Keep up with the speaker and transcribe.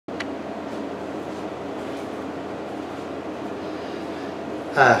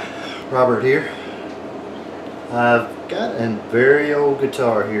Hi, Robert here. I've got a very old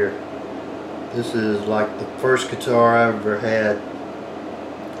guitar here. This is like the first guitar I ever had.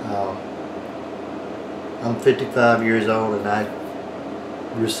 I'm 55 years old and I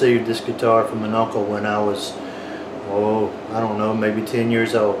received this guitar from an uncle when I was, I don't know, maybe 10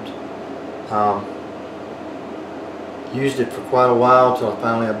 years old. Used it for quite a while till I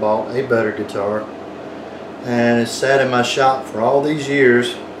finally bought a better guitar. And it's sat in my shop for all these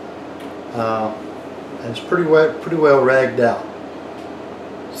years, and it's pretty well ragged out.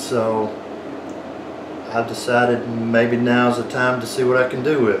 So I've decided maybe now's the time to see what I can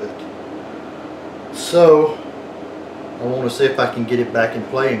do with it. So I want to see if I can get it back in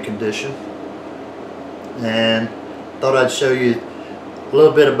playing condition, and thought I'd show you a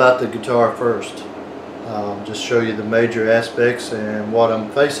little bit about the guitar first. Just show you the major aspects and what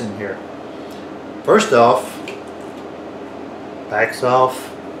I'm facing here. First off, back's off.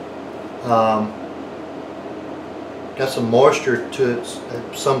 Got some moisture to it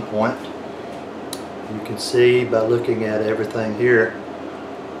at some point. You can see by looking at everything here,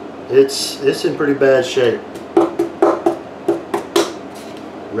 it's in pretty bad shape.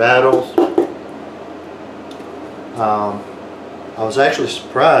 Rattles. I was actually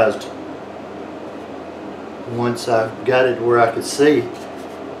surprised once I got it where I could see.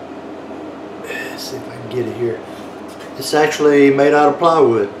 Let's see if I can get it here. It's actually made out of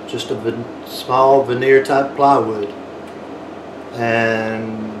plywood, just a small veneer type plywood,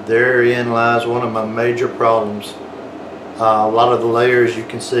 and therein lies one of my major problems. A lot of the layers you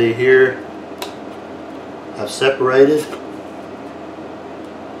can see here I've separated.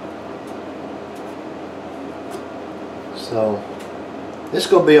 So this is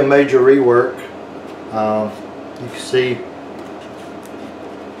going to be a major rework. You can see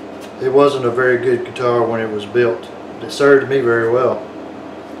it wasn't a very good guitar when it was built. It served me very well.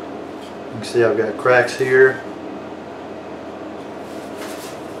 You can see I've got cracks here.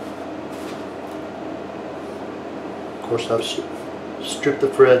 Of course, I've stripped the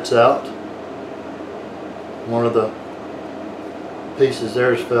frets out. One of the pieces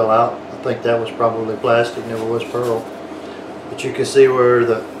there fell out. I think that was probably plastic, never was pearl. But you can see where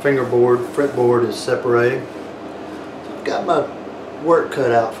the fingerboard, fretboard is separating. I've got my work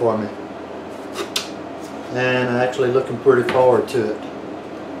cut out for me, and I'm actually looking pretty forward to it.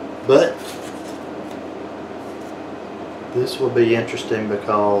 But this will be interesting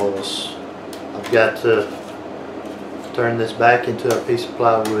because I've got to turn this back into a piece of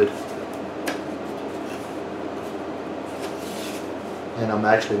plywood, and I'm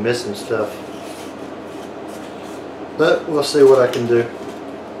actually missing stuff. But we'll see what I can do.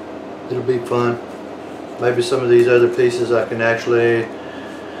 It'll be fun. Maybe some of these other pieces I can actually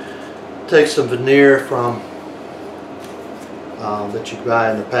take some veneer from that you buy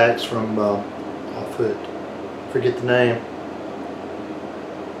in the packs from forget the name,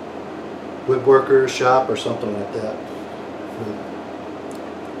 woodworker's shop or something like that.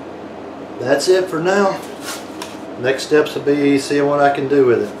 But that's it for now. Next steps will be seeing what I can do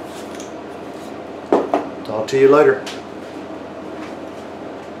with it. Talk to you later.